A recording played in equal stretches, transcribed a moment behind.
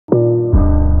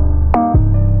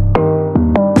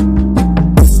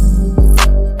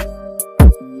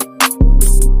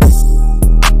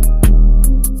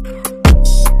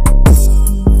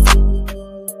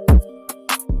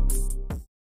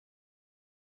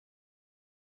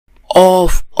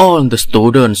Of all the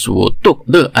students who took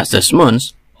the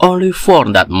assessments, only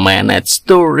 4 that managed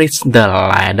to reach the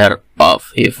ladder of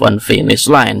even finish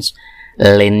lines: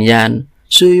 Lin Yan,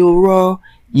 Suyuro,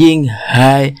 Ying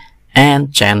Hai,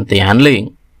 and Chen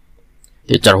Tianling.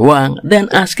 Teacher Huang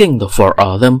then asking the 4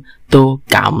 of them to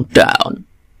calm down.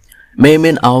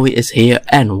 Mimin Aoi is here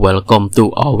and welcome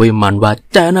to Aoi Manhua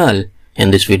channel.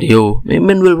 In this video,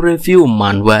 Mimin will review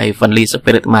Manhua Heavenly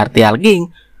Spirit Martial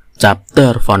King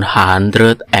chapter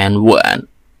 101.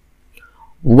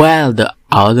 While the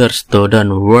other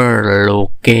students were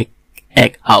looking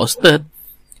exhausted,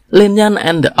 Lin Yan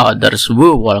and the others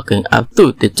were walking up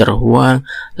to Teacher Huang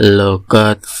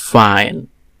looked fine.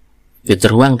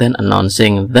 Teacher Huang then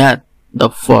announcing that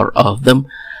the 4 of them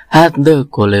had the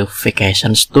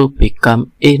qualifications to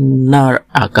become inner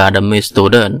academy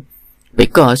student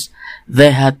because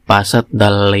they had passed the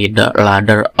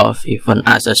ladder of even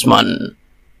assessment.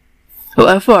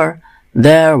 However,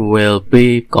 there will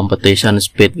be competitions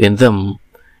between them,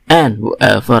 and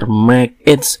whoever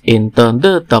makes it into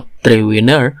the top 3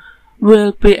 winner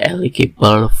will be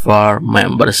eligible for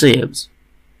memberships.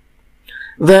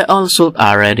 They all should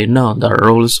already know the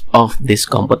rules of these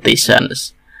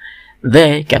competitions.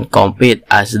 They can compete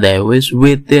as they wish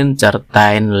within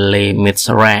certain limits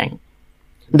rank.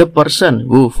 The person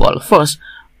who falls first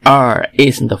or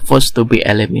is the first to be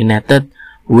eliminated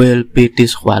will be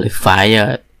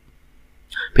disqualified.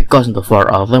 Because the 4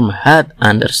 of them had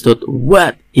understood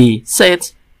what he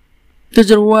said,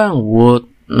 Teacher Huang would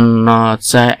not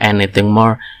say anything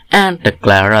more and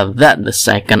declared that the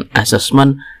second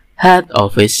assessment had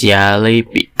officially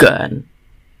begun.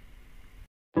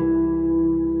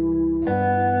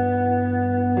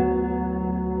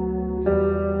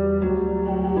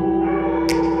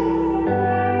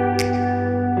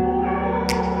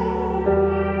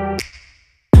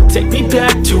 Take me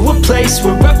back to a place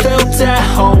where I felt at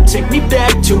home. Take me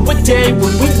back to a day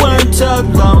when we weren't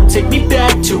alone. Take me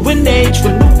back to an age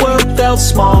when the world felt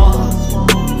small,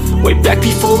 way back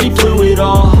before we blew it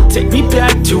all. Take me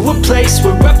back to a place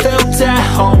where I felt at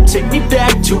home. Take me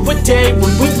back to a day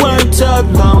when we weren't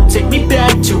alone. Take me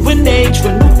back to an age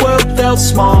when the world felt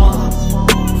small,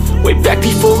 way back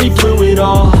before we blew it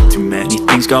all. Too many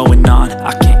things going on,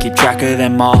 I can't keep track of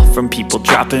them all. From people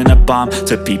dropping a bomb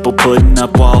to people putting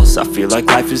up walls. I feel like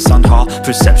life is on hold,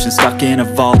 perception stuck in a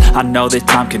vault. I know that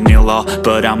time can heal all,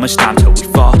 but how much time till we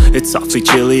fall? It's awfully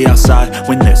chilly outside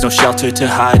when there's no shelter to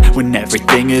hide. When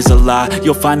everything is a lie,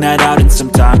 you'll find that out in some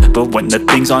time. But when the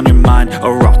things on your mind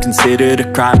are all considered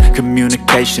a crime,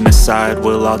 communication aside,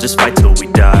 we'll all just fight till we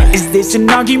die. Is this an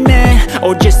argument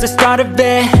or just the start of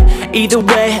it? Either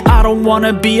way, I don't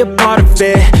wanna be a part of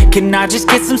it. Can I just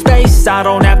get some space? I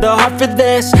don't have the heart for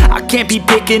this. I can't be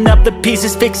picking up the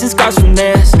pieces, fixing scars from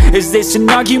this. Is this an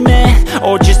argument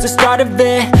or just the start of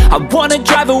it? I wanna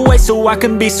drive away so I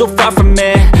can be so far from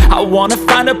it. I wanna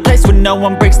find a place where no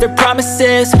one breaks their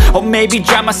promises, or maybe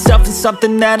drown myself in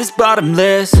something that is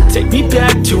bottomless. Take me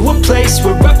back to a place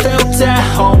where I felt at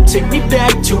home. Take me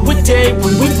back to a day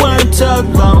when we weren't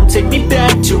alone. Take me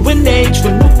back to an age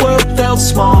when the world felt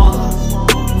small,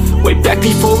 way back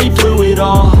before we blew it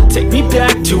all. Take me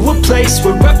back to a place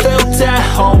where I felt at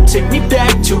home. Take me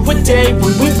back to a day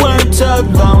when we weren't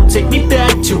alone. Take me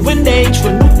back to an age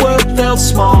when the world felt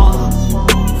small,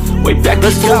 way back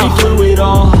before we blew it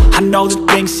all. I know that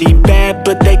things seem bad,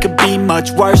 but they could be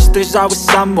much worse. There's always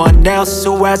someone else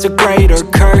who has a greater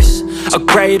curse, a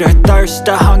greater thirst,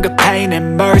 a hunger, pain,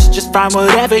 and mercy. Just find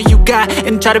whatever you got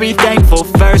and try to be thankful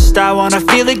first. I wanna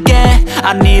feel again,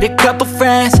 I need a couple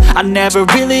friends. I never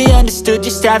really understood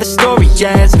just how the story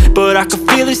ends, but I can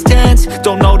feel it's tense,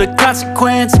 don't know the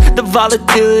consequence. The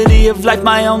volatility of life,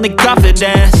 my only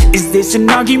confidence. Is this an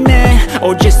argument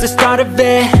or just the start of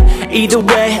it? Either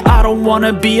way, I don't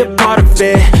wanna be a part of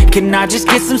it. Can I just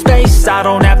get some space? I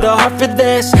don't have the heart for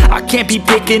this. I can't be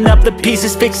picking up the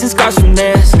pieces, fixing scars from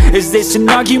this. Is this an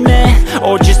argument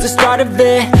or just the start of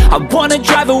it? I wanna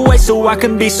drive away so I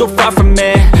can be so far from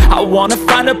it. I wanna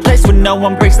find a place where no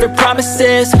one breaks their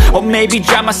promises, or maybe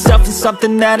drown myself in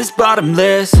something that is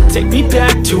bottomless. Take me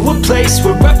back to a place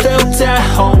where I felt at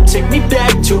home. Take me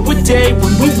back to a day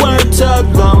when we weren't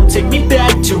alone. Take me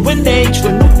back to an age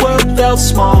when the world felt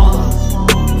small,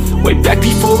 way back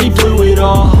before we blew it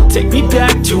all. Take me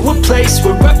back to a place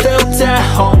where I felt at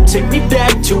home. Take me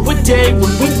back to a day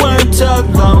when we weren't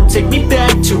alone. Take me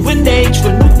back to an age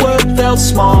when the world felt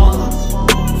small,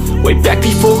 way back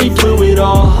before we blew it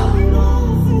all.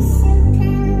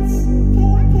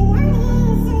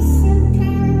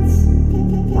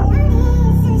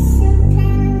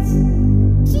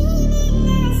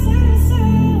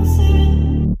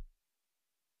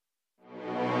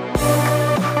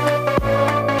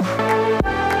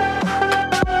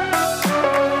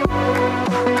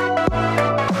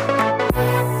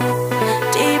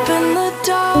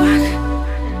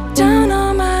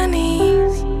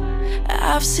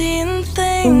 I've seen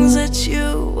things that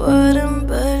you wouldn't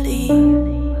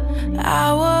believe.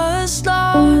 I was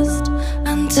lost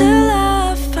until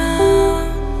I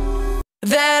found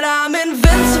that I'm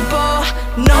invincible.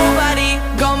 Nobody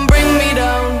gon' bring me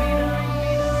down.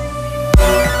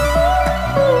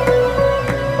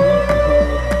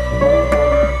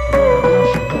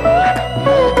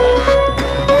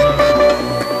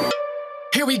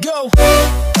 Here we go.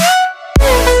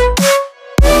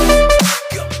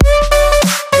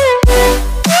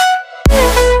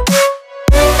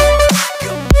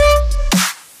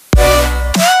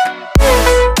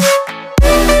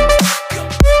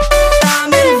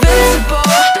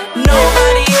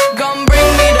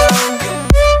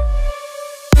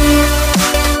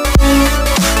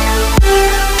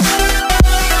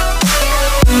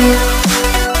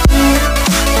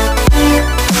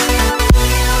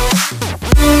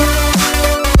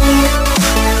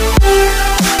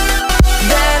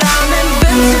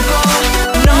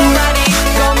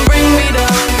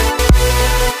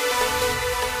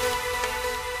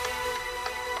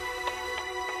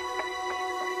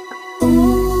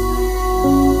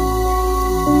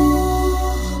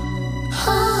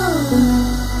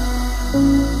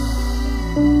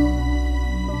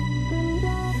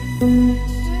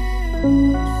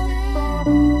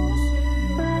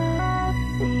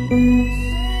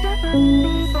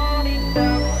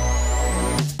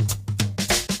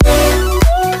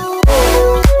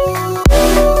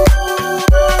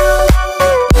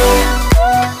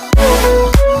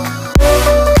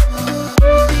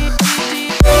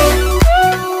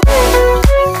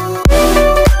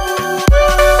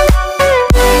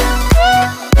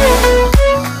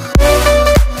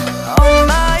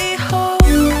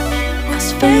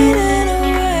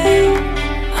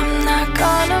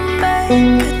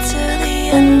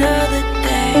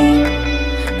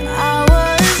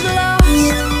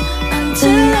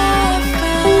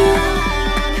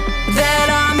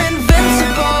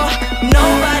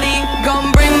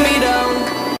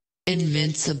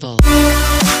 Invincible.